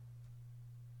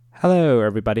Hello,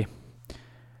 everybody.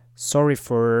 Sorry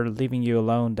for leaving you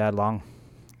alone that long.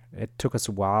 It took us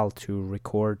a while to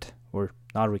record, or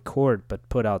not record, but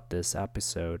put out this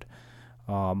episode.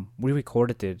 We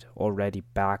recorded it already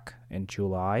back in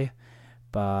July,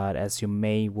 but as you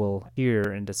may will hear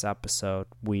in this episode,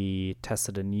 we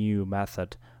tested a new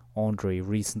method Andre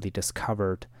recently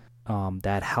discovered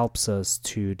that helps us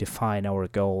to define our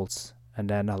goals and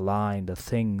then align the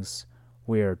things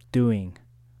we're doing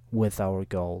with our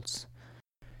goals.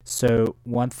 So,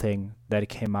 one thing that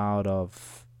came out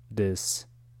of this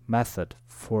method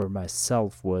for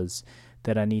myself was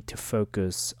that I need to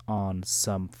focus on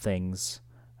some things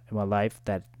in my life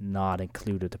that not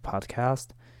included the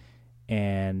podcast.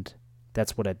 And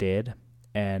that's what I did.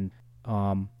 And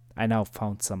I now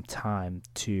found some time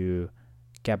to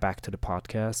get back to the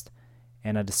podcast.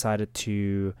 And I decided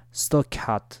to still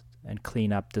cut and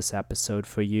clean up this episode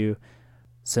for you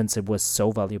since it was so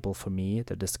valuable for me,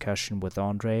 the discussion with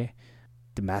Andre,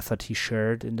 the method he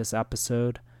shared in this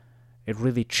episode. It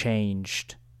really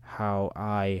changed how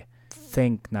I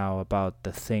think now about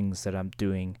the things that I'm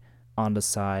doing on the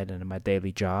side and in my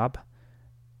daily job,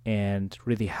 and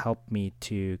really helped me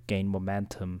to gain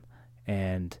momentum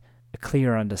and a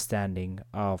clear understanding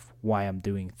of why I'm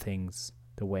doing things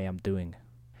the way I'm doing.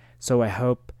 So I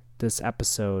hope this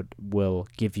episode will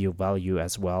give you value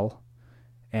as well.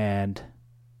 And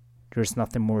there's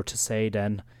nothing more to say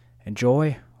than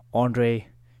enjoy Andre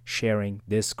sharing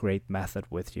this great method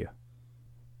with you.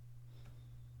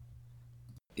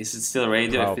 Is it still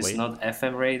radio? If it's Probably. not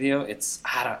FM radio, it's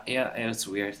I don't. Yeah, it's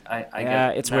weird. I Yeah,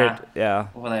 get it's weird. Yeah.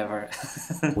 whatever.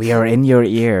 We are in your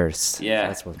ears. Yeah.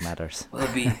 That's what matters.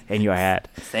 Will be. In your head.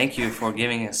 Thank you for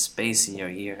giving us space in your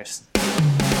ears.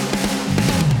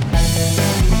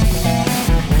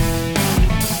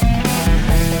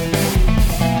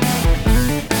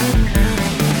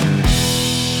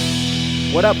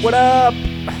 What up? What up?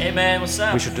 Hey man, what's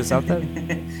up? We should do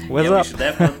something. What's yeah, up? we should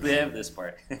definitely have this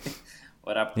part.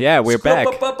 What up? Yeah, we're back.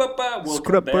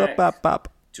 Welcome back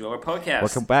to our podcast.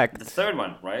 Welcome back. The third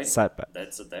one, right?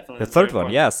 That's definitely The third one.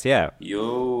 Yes. Yeah.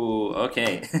 Yo,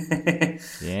 okay.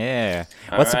 Yeah.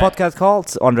 All What's the right. podcast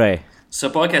called, Andre? So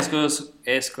podcast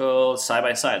is called Side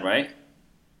by Side, right?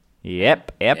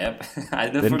 Yep. Yep. I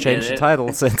didn't Didn't forget change it. the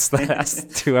title since the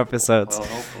last two episodes. Well,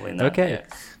 hopefully not. Okay.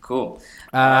 Yeah. Cool.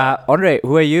 Andre,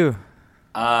 who are you?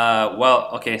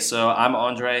 Okay, so I'm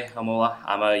Andre Hamula.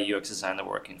 I'm a UX designer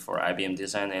working for IBM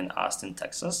Design in Austin,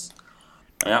 Texas.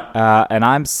 Yeah. And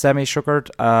I'm Sammy Schuckert.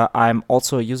 I'm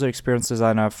also a user experience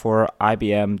designer for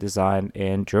IBM Design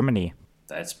in Germany.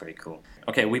 That's pretty cool.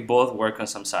 Okay, we both work on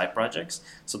some side projects,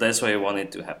 so that's why we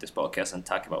wanted to have this podcast and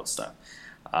talk about stuff.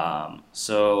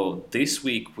 So this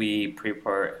week we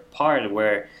prepared a part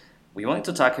where we wanted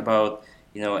to talk about,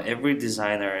 every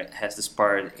designer has this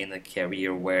part in a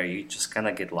career where you just kind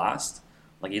of get lost.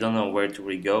 Like you don't know where to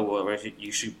really go, or where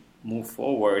you should move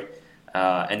forward.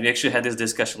 And we actually had this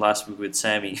discussion last week with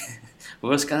Sammy. Who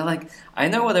was kind of like, I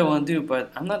know what I want to do,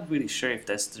 but I'm not really sure if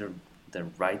that's the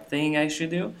right thing I should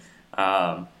do.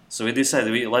 So we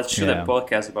decided let's shoot a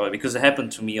podcast about it because it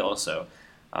happened to me also.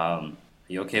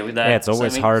 You okay with that? Yeah, it's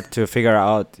always Sammy? hard to figure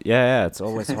out. Yeah, it's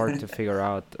always hard to figure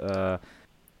out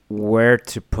where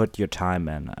to put your time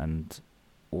in and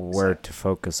where to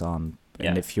focus on.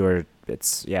 And if you're,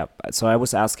 So I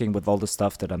was asking with all the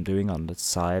stuff that I'm doing on the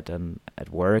side and at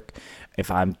work, if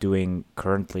I'm doing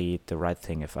currently the right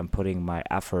thing, if I'm putting my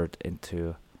effort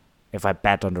into, if I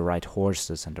bet on the right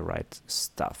horses and the right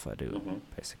stuff I do,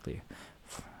 basically.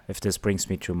 If this brings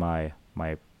me to my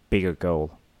bigger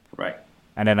goal. Right.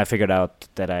 And then I figured out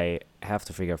that I have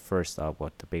to figure first out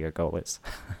what the bigger goal is.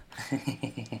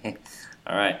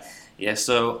 All right. Yeah,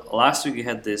 so last week we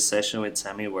had this session with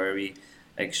Sammy where we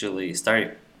actually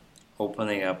started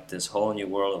opening up this whole new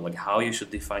world of like how you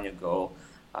should define your goal,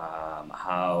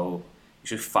 how you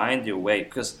should find your way.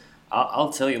 Because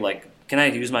I'll tell you, like, can I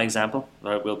use my example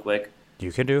real quick?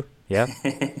 You can do, yeah.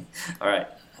 All right.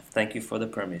 Thank you for the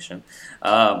permission.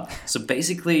 So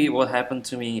basically what happened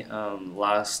to me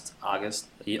last August,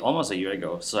 almost a year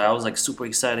ago. So I was like super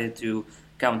excited to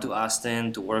come to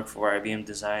Austin to work for IBM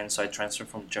Design. So I transferred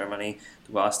from Germany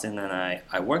to Austin and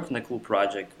I worked on a cool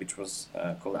project which was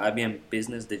called IBM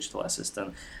Business Digital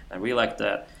Assistant. I really liked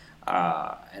that.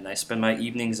 And I spent my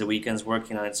evenings and weekends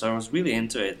working on it. So I was really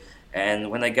into it. And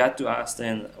when I got to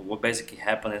Austin, what basically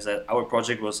happened is that our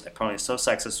project was apparently so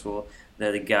successful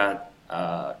that it got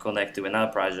connected to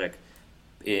another project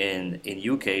in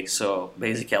UK. So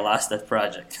basically I lost that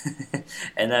project.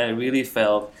 And I really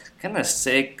felt kind of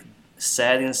sick,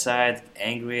 sad inside,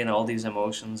 angry, and all these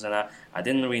emotions. And I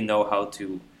didn't really know how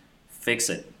to fix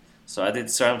it. So I did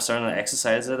certain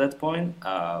exercise at that point,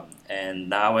 and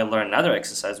now I learned another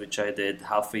exercise which I did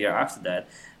half a year after that,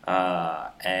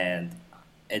 and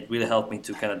it really helped me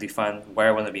to kind of define where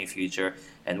I want to be in future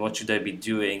and what should I be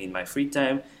doing in my free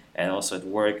time and also at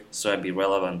work so I be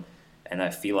relevant and I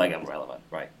feel like I'm relevant,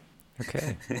 right?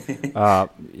 Okay.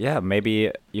 Yeah,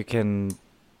 maybe you can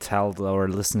tell our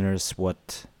listeners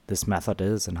what this method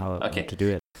is and how Okay. to do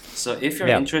it. So if you're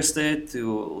Yeah. interested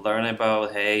to learn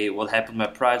about, hey, what happened to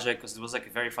my project, because it was like a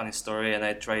very funny story, and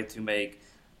I tried to make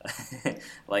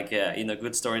like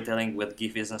good storytelling with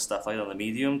GIFs and stuff like that on the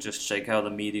Medium. Just check out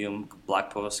the Medium blog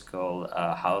post called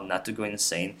 "How Not to Go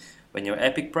Insane When Your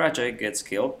Epic Project Gets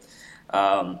Killed."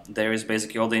 There is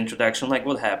basically all the introduction, like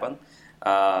what happened,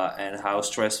 and how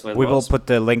stressful it We will was. put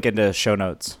the link in the show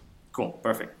notes. Cool,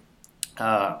 perfect.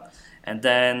 And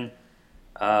then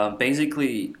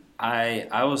basically,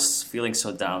 I was feeling so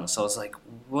down, so I was like,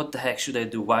 what the heck should I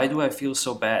do? Why do I feel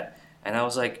so bad? And I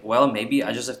was like, well, maybe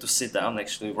I just have to sit down,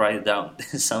 actually write it down.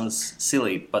 It sounds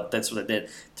silly, but that's what I did.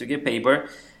 Took a paper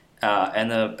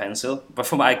and a pencil, but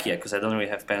from IKEA, because I don't really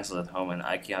have pencils at home, and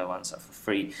IKEA ones are for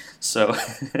free. So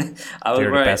I would They're the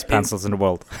write best pencils in the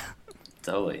world.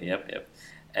 Totally, yep.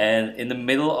 And in the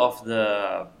middle of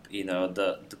the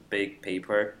big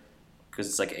paper, because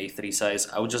it's like A3 size,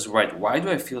 I would just write, why do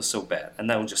I feel so bad?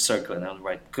 And I would just circle it and I would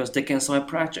write, because they canceled my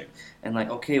project. And like,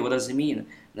 okay, what does it mean? And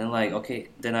then like, okay,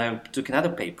 then I took another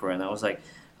paper and I was like,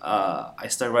 I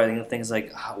started writing things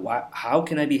like, how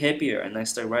can I be happier? And I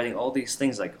started writing all these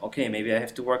things like, okay, maybe I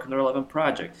have to work on a relevant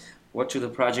project. What should the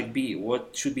project be?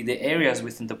 What should be the areas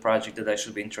within the project that I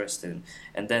should be interested in?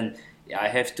 And then I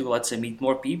have to, let's say, meet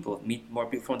more people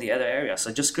from the other areas.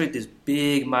 So I just create this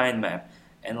big mind map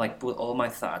and like put all my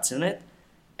thoughts in it.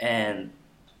 And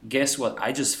guess what?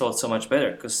 I just felt so much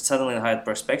better because suddenly I had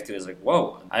perspective. It's like,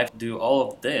 whoa, I have to do all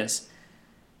of this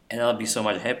and I'll be so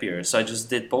much happier. So I just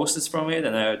did post-its from it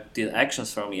and I did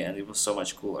actions from it and it was so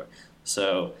much cooler.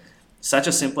 So such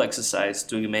a simple exercise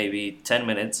took maybe 10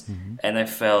 minutes and I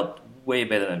felt way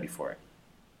better than before.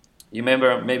 You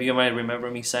remember, maybe you might remember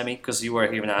me, Sammy, because you were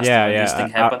here in Austin when this thing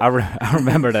happened. I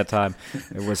remember that time.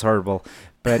 It was horrible.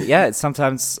 But yeah,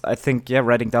 sometimes I think,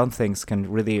 writing down things can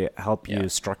really help you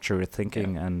structure your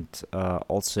thinking and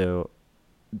also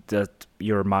that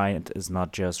your mind is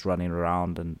not just running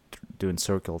around and doing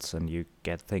circles and you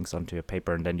get things onto a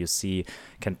paper and then you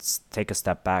can take a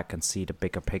step back and see the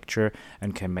bigger picture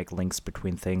and can make links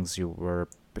between things you were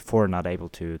before not able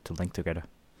to link together.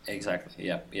 Exactly.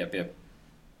 Yep.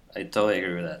 I totally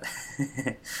agree with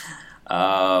that.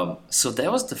 So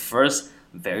that was the first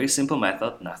very simple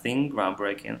method, nothing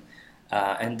groundbreaking.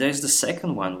 And there's the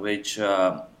second one, which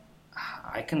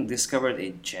I can discover it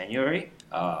in January.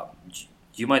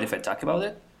 You mind if I talk about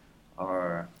it?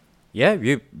 Or Yeah,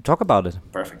 you talk about it.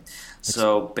 perfect.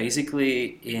 So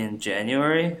basically, in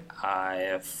January,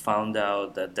 I found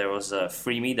out that there was a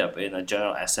free meetup in a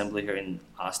General Assembly here in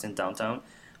Austin downtown.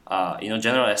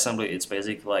 General Assembly, it's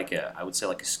basically like I would say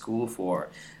like a school for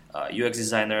UX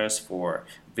designers, for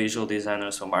visual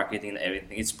designers, for marketing and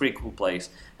everything. It's a pretty cool place.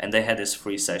 And they had this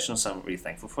free session, so I'm really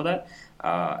thankful for that.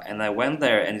 And I went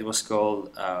there and it was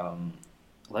called,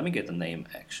 let me get the name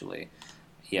actually.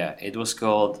 Yeah, it was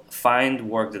called Find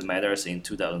Work That Matters in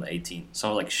 2018. So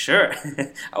I'm like, sure,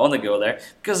 I want to go there.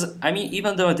 Because, I mean,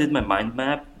 even though I did my mind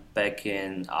map back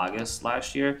in August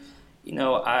last year,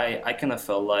 I kind of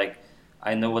felt like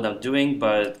I know what I'm doing,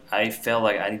 but I felt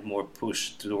like I need more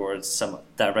push towards some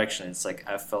direction. It's like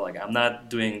I felt like I'm not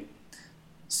doing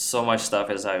so much stuff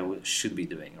as I should be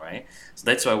doing, right? So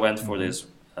that's why I went for this,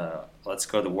 let's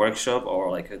call it a workshop or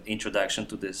like an introduction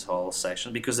to this whole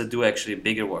section because they do actually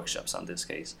bigger workshops on this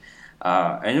case.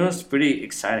 And it was pretty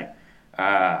exciting.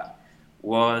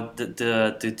 Well,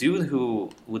 the dude who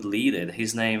would lead it,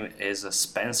 his name is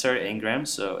Spencer Ingram.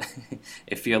 So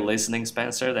if you're listening,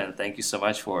 Spencer, then thank you so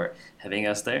much for having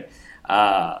us there.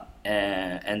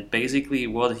 And basically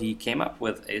what he came up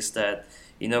with is that,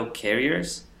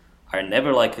 carriers are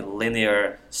never like a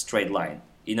linear straight line.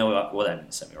 You know what I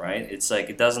mean, Sammy, right? It's like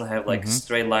it doesn't have like a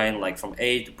straight line like from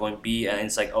A to point B and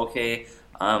it's like, okay,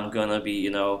 I'm gonna be,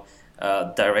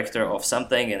 director of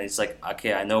something and it's like,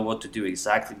 okay, I know what to do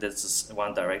exactly. That's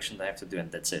one direction that I have to do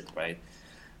and that's it, right?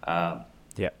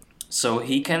 Yeah. So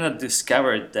he kind of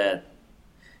discovered that,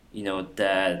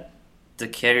 that the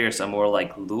carriers are more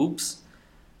like loops,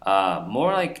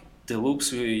 more like the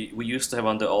loops we used to have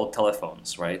on the old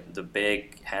telephones, right? The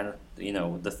big hand,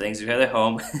 the things you had at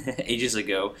home ages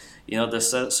ago, the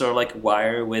sort of like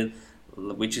wire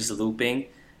which is looping.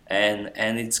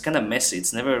 And it's kind of messy.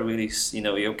 It's never really,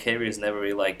 your carrier is never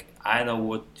really like, I know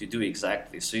what to do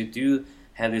exactly. So you do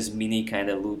have these mini kind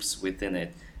of loops within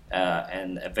it.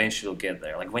 and eventually you'll get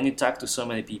there. Like when you talk to so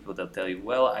many people, they'll tell you,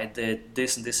 "Well, I did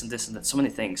this and this and this and that, so many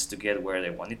things to get where they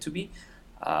want it to be,"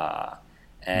 uh,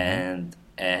 Hmm.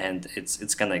 and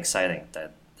it's kind of exciting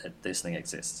that this thing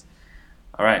exists.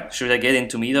 All right, should I get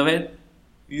into meat of it?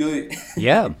 You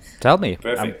Yeah, tell me. I'm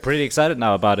perfect. pretty excited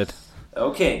now about it.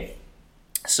 Okay,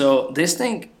 so this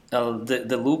thing,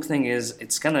 the loop thing is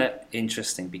it's kind of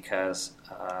interesting because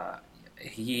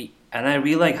he and I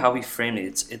really like how he framed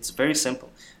it. It's very simple.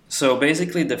 So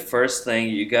basically, the first thing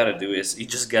you gotta do is you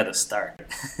just gotta start,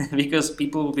 because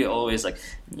people will be always like,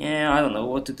 "Yeah, I don't know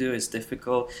what to do. It's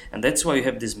difficult," and that's why you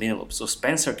have this mini loop. So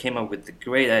Spencer came up with the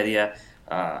great idea.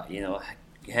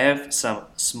 Have some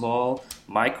small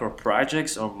micro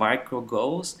projects or micro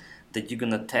goals that you're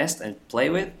gonna test and play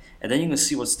with, and then you're gonna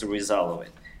see what's the result of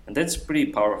it, and that's pretty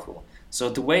powerful. So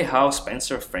the way how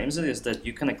Spencer frames it is that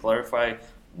you kind of clarify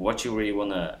what you really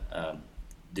wanna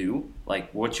do,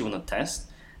 like what you wanna test,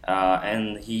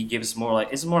 and he gives more like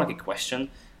it's more like a question.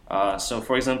 So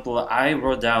for example, I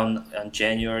wrote down on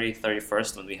January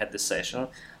 31st when we had this session,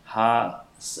 a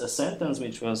sentence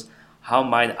which was, "How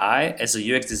might I, as a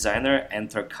UX designer,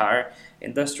 enter car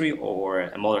industry or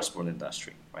a motorsport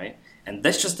industry?" Right, and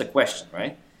that's just the question,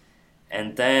 right?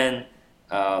 And then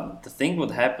the thing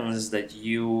what happens is that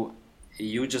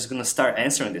you're just gonna start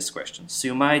answering this question. So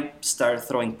you might start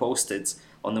throwing post-its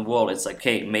on the wall. It's like,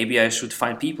 hey, maybe I should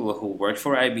find people who work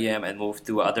for IBM and move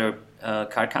to other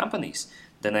car companies.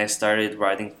 Then I started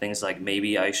writing things like,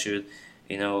 maybe I should,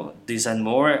 design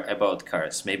more about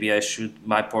cars. Maybe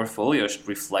my portfolio should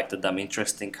reflect that I'm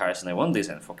interested in cars and I want to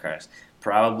design for cars.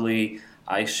 Probably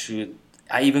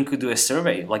I even could do a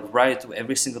survey, like write to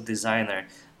every single designer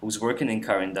who's working in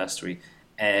car industry,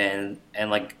 and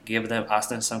like ask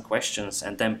them some questions,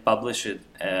 and then publish it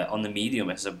on the Medium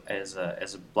as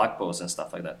a blog post and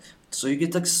stuff like that. So you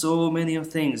get like so many of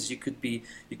things you could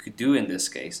do in this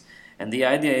case, and the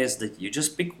idea is that you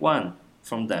just pick one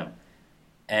from them,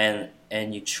 and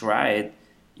you try it,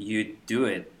 you do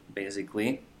it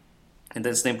basically, and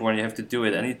that's the important. You have to do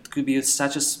it, and it could be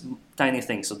such a tiny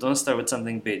thing. So don't start with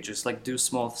something big. Just like do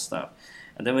small stuff,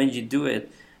 and then when you do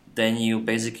it, then you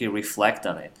basically reflect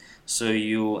on it. So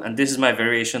and this is my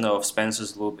variation of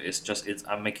Spencer's loop.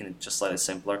 I'm making it just slightly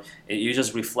simpler. You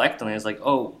just reflect on it. It's like,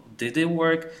 oh, did it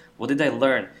work? What did I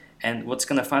learn? And what's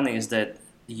kind of funny is that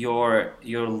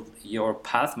your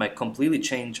path might completely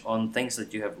change on things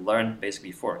that you have learned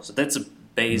basically before. So that's a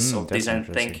base Mm, of that's design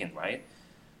interesting. thinking, right?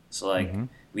 So like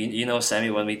Hmm. Sammy,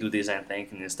 when we do design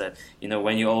thinking, is that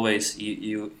when you always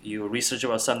you research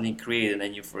about something, create, and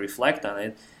then you reflect on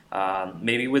it,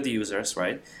 maybe with the users,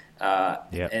 right?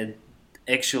 Yeah. And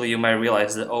actually, you might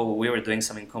realize that, oh, we were doing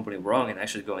something completely wrong, and I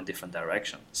should go in a different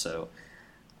direction.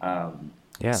 Um,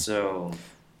 Yeah, so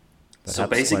that so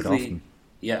happens quite basically, often.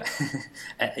 yeah,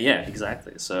 yeah,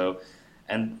 exactly. So,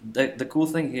 and the cool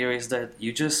thing here is that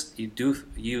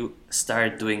you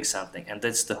start doing something, and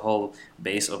that's the whole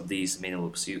base of these mini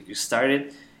loops. You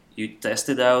started, you test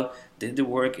it out. Did it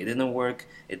work? It didn't work.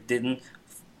 It didn't.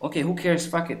 Okay, who cares?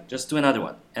 Fuck it. Just do another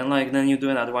one, and like then you do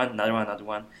another one,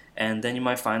 and then you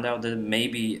might find out that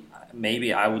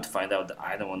maybe I would find out that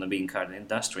I don't want to be in car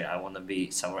industry. I want to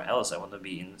be somewhere else. I want to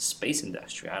be in space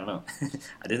industry. I don't know.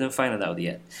 I didn't find it out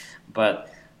yet, but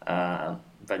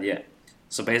but yeah.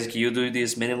 So basically, you do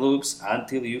these mini loops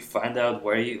until you find out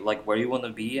where you want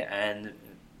to be, and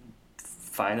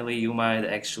finally, you might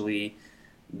actually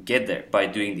get there by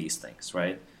doing these things,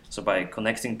 right? So by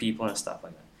connecting people and stuff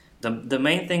like that. The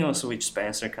main thing also which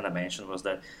Spencer kind of mentioned was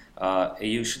that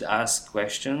you should ask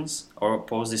questions or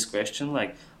pose this question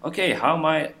like, okay, how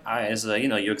might I as a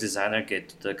UX designer get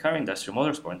to the car industry,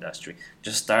 motorsport industry?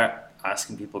 Just start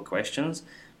asking people questions,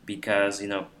 because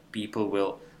people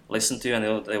will listen to you,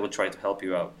 and they will try to help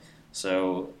you out.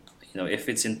 So if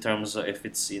it's in terms of, if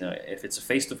it's a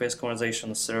face-to-face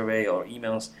conversation, survey, or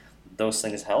emails, those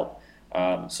things help.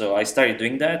 So I started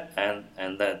doing that,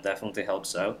 and that definitely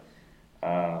helps out.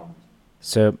 Um,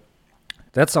 So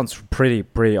that sounds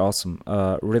pretty awesome.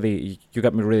 Really, you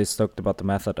got me really stoked about the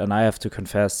method, and I have to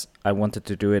confess, I wanted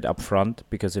to do it up front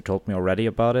because you told me already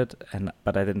about it, and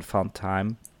but I didn't find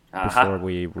time before aha,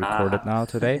 we recorded aha. now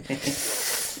today.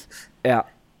 Yeah,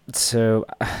 so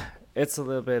it's a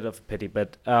little bit of a pity,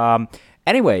 but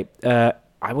anyway,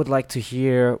 I would like to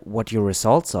hear what your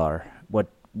results are.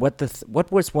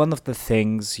 What was one of the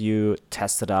things you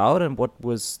tested out, and what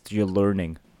was your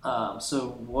learning? So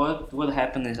what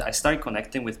happened is I started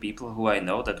connecting with people who I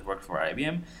know that work for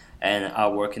IBM and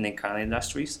are working in kind of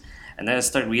industries, and then I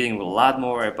started reading a lot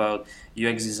more about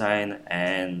UX design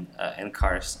and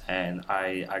cars, and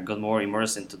I got more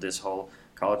immersed into this whole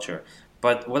culture.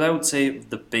 But what I would say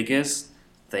the biggest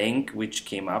thing which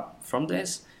came up from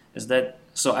this is that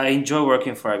so I enjoy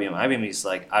working for IBM. IBM is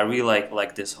like I really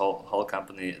like this whole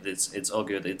company. It's all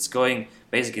good. It's going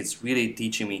basically. It's really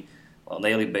teaching me on a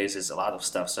daily basis a lot of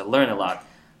stuff. So I learn a lot.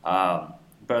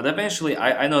 But eventually,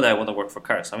 I know that I want to work for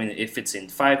cars. I mean, if it's in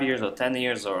 5 years or 10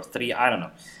 years or three, I don't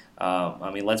know. I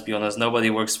mean, let's be honest. Nobody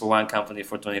works for one company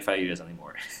for 25 years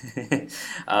anymore.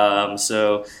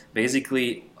 So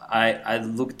basically, I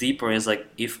look deeper. It's like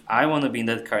if I want to be in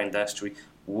that car industry,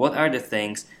 what are the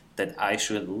things that I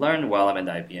should learn while I'm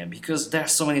at IBM? Because there are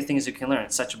so many things you can learn.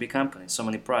 It's such a big company, so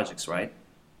many projects, right?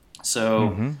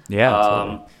 So Yeah,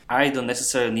 totally. I don't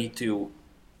necessarily need to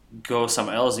go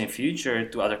somewhere else in future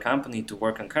to other company to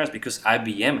work on cars because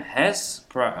IBM has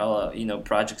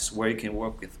projects where you can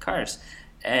work with cars,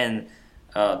 and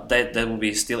that would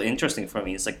be still interesting for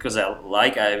me. It's like because I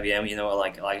like IBM,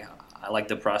 I like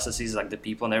the processes, like the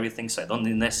people and everything, so I don't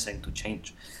need necessarily to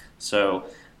change. So,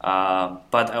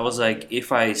 but I was like,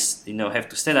 if I have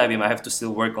to stay at IBM, I have to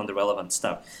still work on the relevant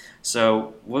stuff.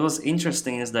 So what was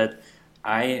interesting is that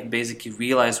I basically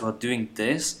realized while doing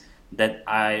this that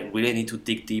I really need to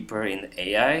dig deeper in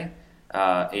AI,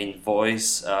 in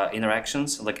voice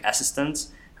interactions, like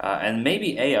assistants, and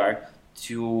maybe AR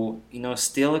to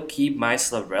still keep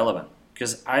myself relevant.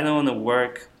 Because I don't want to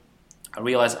work. I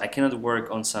realize I cannot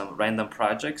work on some random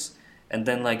projects and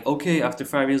then like okay after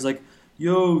 5 years like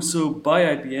yo so bye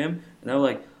IBM and I'm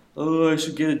like oh I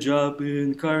should get a job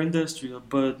in car industry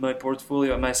but my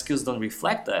portfolio my skills don't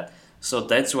reflect that. So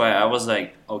that's why I was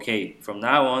like okay from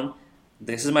now on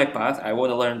this is my path. I want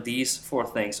to learn these four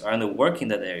things. I want to work in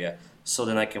that area so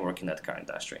then I can work in that car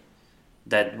industry.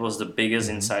 That was the biggest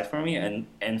insight for me,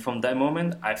 and from that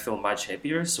moment I feel much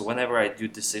happier. So whenever I do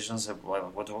decisions of what I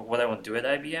want to do at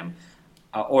IBM,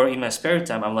 or in my spare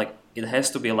time, I'm like it has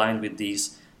to be aligned with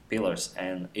these pillars.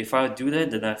 And if I do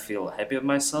that, then I feel happy with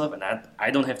myself, and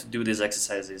I don't have to do these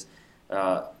exercises,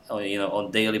 on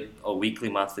daily or weekly,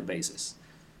 monthly basis.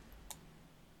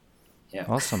 Yeah.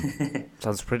 Awesome.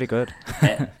 Sounds pretty good.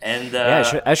 And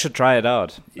Yeah, I should try it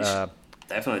out. you should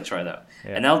definitely try that.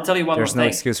 Yeah. And I'll tell you one There's more no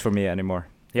thing. excuse for me anymore.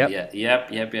 Yep.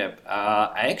 Yep.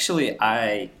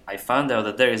 I found out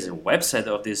that there is a website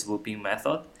of this looping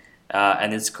method,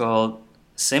 and it's called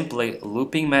simply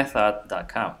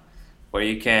loopingmethod.com, where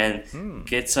you can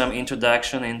get some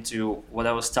introduction into what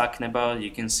I was talking about.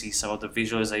 You can see some of the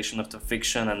visualization of the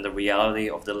fiction and the reality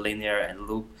of the linear and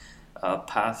loop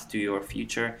path to your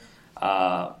future.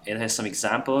 It has some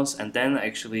examples, and then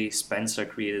actually Spencer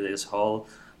created this whole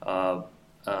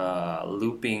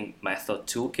looping method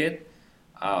toolkit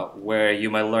where you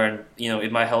might learn,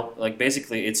 it might help, like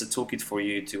basically it's a toolkit for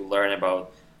you to learn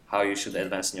about how you should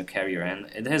advance in your career. And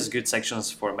it has good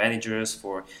sections for managers,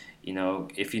 for,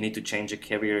 if you need to change a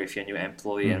career, if you're a new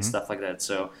employee and stuff like that.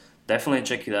 So definitely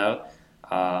check it out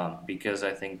because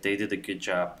I think they did a good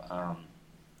job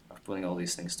of putting all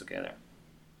these things together.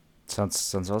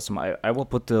 Sounds awesome. I will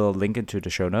put the link into the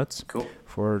show notes Cool.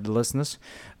 for the listeners.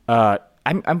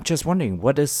 I'm just wondering,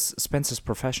 what is Spencer's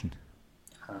profession?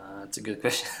 That's a good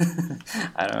question.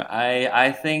 I don't know.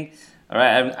 I think. All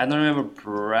right. I don't remember.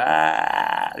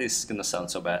 This is gonna sound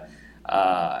so bad.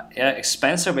 Yeah.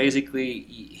 Spencer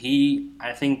basically.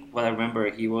 I think what I remember.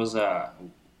 He was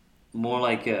more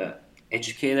like a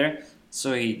educator.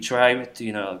 So he tried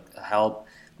to help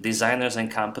designers and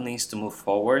companies to move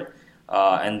forward.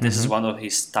 And this is one of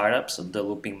his startups, the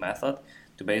Looping Method,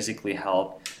 to basically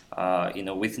help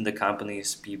within the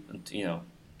companies people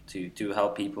to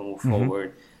help people move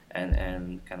forward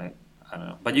and kind of I don't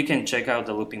know. But you can check out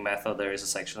the Looping Method. There is a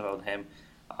section about him.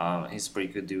 He's a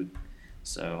pretty good dude.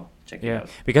 So check it out.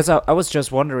 Because I was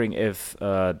just wondering if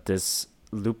this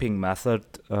looping method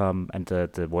and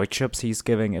the workshops he's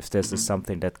giving, if this is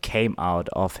something that came out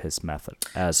of his method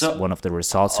as one of the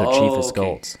results to achieve his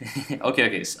goals.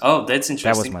 Okay. Oh, that's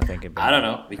interesting. That was my thinking. I don't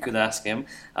know. We could ask him.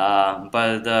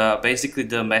 But basically,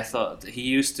 the method he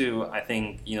used to, I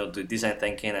think, do design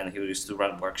thinking, and he used to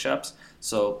run workshops.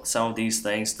 So some of these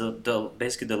things,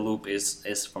 basically the loop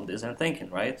is from design thinking,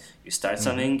 right? You start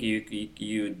something,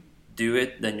 you do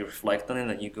it, then you reflect on it,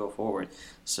 and you go forward.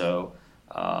 So.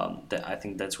 I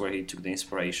think that's where he took the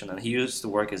inspiration, and he used to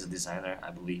work as a designer,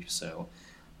 I believe. So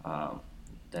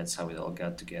that's how it all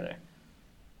got together.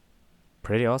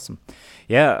 Pretty awesome.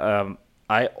 Yeah.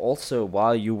 I also,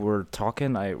 while you were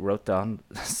talking, I wrote down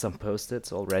some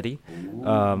post-its already,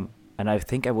 and I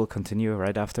think I will continue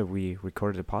right after we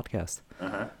record the podcast.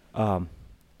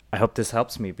 I hope this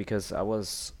helps me because I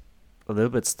was a little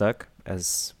bit stuck,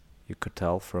 as you could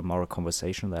tell from our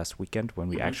conversation last weekend when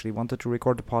we actually wanted to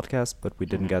record the podcast, but we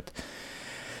didn't get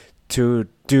to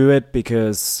do it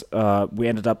because we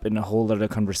ended up in a whole other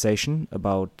conversation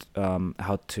about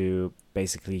how to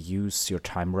basically use your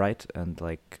time right and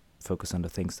like focus on the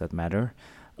things that matter.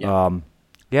 Yeah.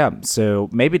 Yeah, so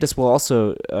maybe this will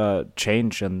also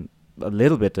change a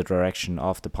little bit the direction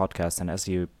of the podcast. And as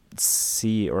you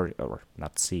see, or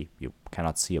not see, you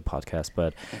cannot see a podcast,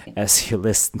 but as you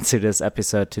listen to this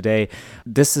episode today,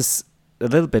 this is a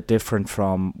little bit different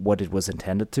from what it was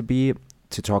intended to be,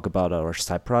 to talk about our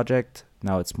side project.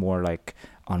 Now it's more like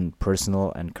on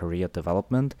personal and career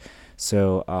development.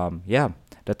 So yeah,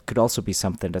 that could also be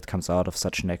something that comes out of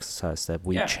such an exercise, that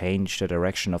we Yeah. change the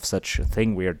direction of such a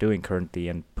thing we are doing currently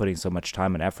and putting so much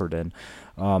time and effort in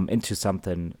into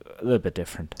something a little bit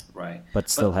different, Right. but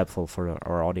still helpful for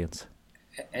our audience.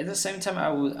 At the same time,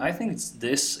 I think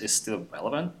this is still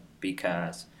relevant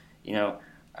because you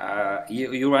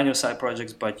run your side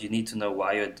projects, but you need to know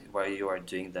why you are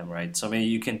doing them, right? So maybe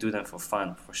you can do them for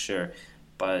fun, for sure,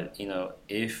 but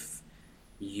if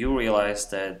you realize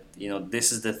that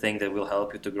this is the thing that will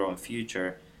help you to grow in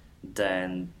future,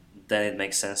 then it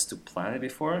makes sense to plan it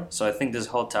before. So I think this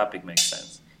whole topic makes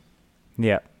sense.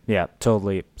 Yeah,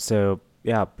 totally. So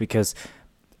yeah, because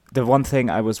the one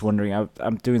thing I was wondering,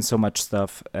 I'm doing so much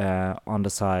stuff on the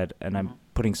side, and I'm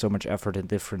putting so much effort in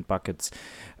different buckets,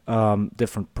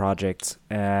 different projects,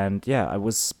 and yeah, I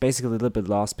was basically a little bit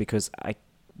lost because I'm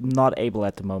not able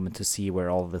at the moment to see where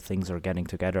all the things are getting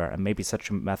together, and maybe such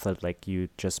a method like you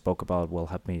just spoke about will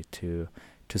help me to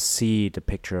see the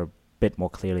picture a bit more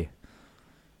clearly.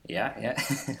 Yeah,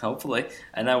 hopefully.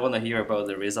 And I want to hear about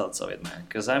the results of it, man.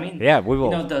 Because I mean, Yeah, we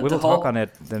will. the We will whole, talk on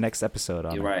it the next episode.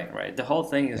 On you're it. right. The whole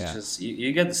thing is Yeah. just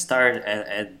you get to start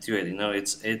and do it.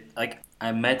 It's like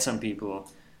I met some people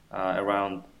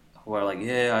around who are like,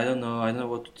 yeah, I don't know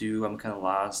what to do. I'm kind of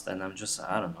lost, and I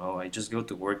don't know. I just go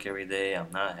to work every day.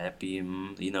 I'm not happy.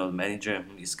 The manager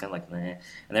is kind of like meh,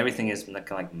 and everything is kind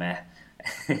of like meh.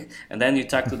 And then you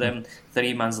talk to them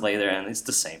 3 months later, and it's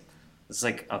the same. It's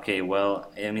like, okay,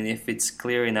 well, I mean, if it's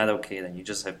clearly not okay, then you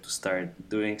just have to start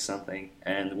doing something.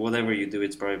 And whatever you do,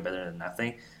 it's probably better than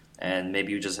nothing. And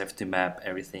maybe you just have to map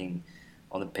everything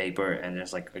on the paper and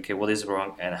just like, okay, what is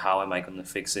wrong and how am I going to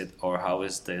fix it? Or how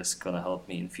is this going to help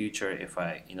me in future if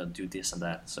I, do this and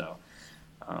that? So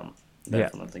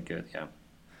definitely good, yeah.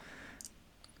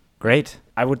 Great.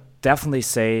 I would definitely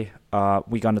say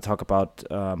we're going to talk about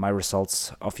my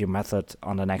results of your method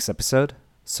on the next episode.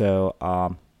 So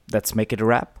let's make it a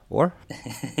wrap, or?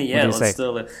 Yeah, let's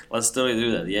totally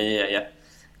do that. Yeah.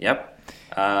 Yep.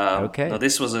 Okay. No,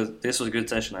 this was a good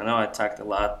session. I know I talked a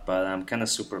lot, but I'm kind of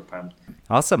super pumped.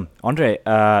 Awesome. Andre,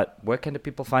 where can the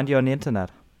people find you on the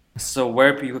internet? So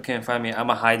where people can find me, I'm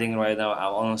hiding right now.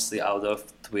 I'm honestly out of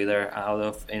Twitter, out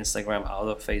of Instagram, out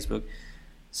of Facebook.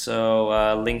 So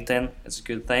LinkedIn is a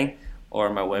good thing, or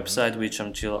my website, which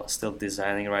I'm still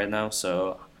designing right now.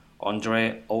 So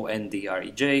Ondrej,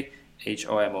 ONDREJ,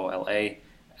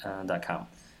 HOMOLA.com.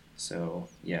 So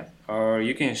yeah, or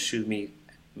you can shoot me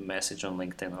a message on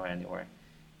LinkedIn or anywhere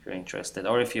if you're interested,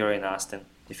 or if you're in Austin,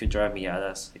 if you drive me at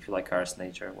us, if you like cars,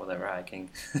 nature, whatever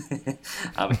hiking,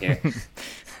 I'm here.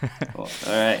 Well,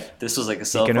 all right, this was like a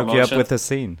self You promotion. can hook you up with the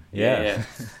scene. Yeah.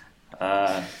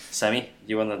 Sammy,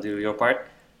 you wanna do your part?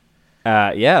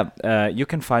 You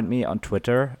can find me on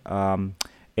Twitter.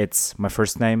 It's my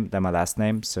first name, then my last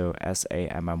name, so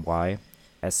SammySchuckert.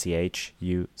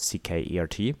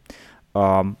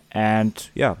 And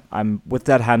yeah, I'm with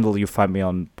that handle. You find me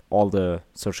on all the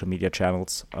social media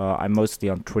channels. I'm mostly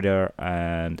on Twitter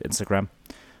and Instagram.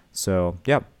 So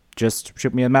yeah, just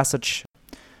shoot me a message.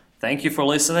 Thank you for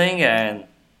listening, and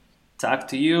talk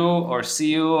to you or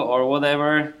see you or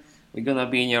whatever. We're gonna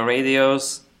be in your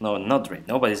radios. No,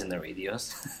 nobody's in the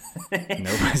radios.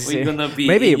 We're gonna be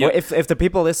maybe in your... if the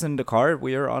people listen in the car,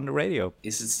 we are on the radio.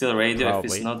 Is it still radio? Probably.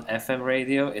 If it's not FM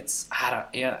radio, it's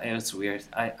it's weird.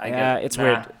 It's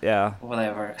weird. Yeah,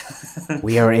 whatever.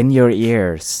 we are in your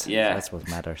ears. Yeah, that's what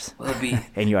matters. We'll be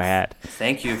in your head.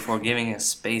 Thank you for giving us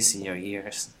space in your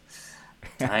ears.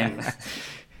 All right,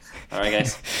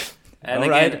 guys. And all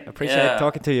again, right, appreciate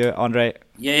talking to you, Andre.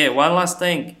 Yeah. One last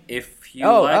thing, if you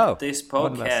like this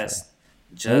podcast,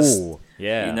 just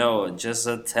just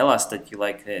tell us that you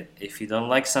like it. If you don't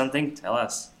like something, tell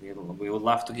us. We would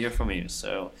love to hear from you.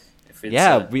 So if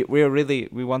it's we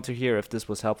want to hear if this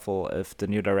was helpful, if the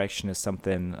new direction is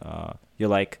something you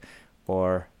like,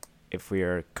 or if we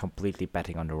are completely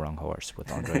betting on the wrong horse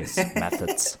with Andre's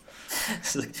methods.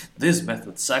 This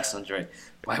method sucks, Andre.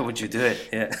 Why would you do it?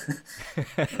 Yeah.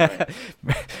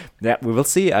 Right. Yeah, we will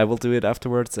see. I will do it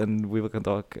afterwards, and we will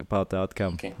talk about the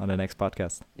outcome on the next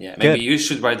podcast. Yeah, maybe you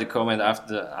should write the comment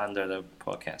under the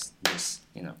podcast. Just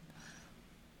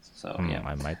So yeah.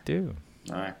 I might do.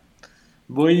 All right.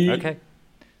 Boy. Okay.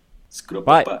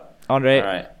 Bye, Scrapapa. Andre. All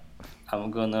right. I'm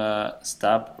gonna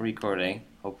stop recording.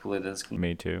 Hopefully this can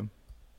Me too.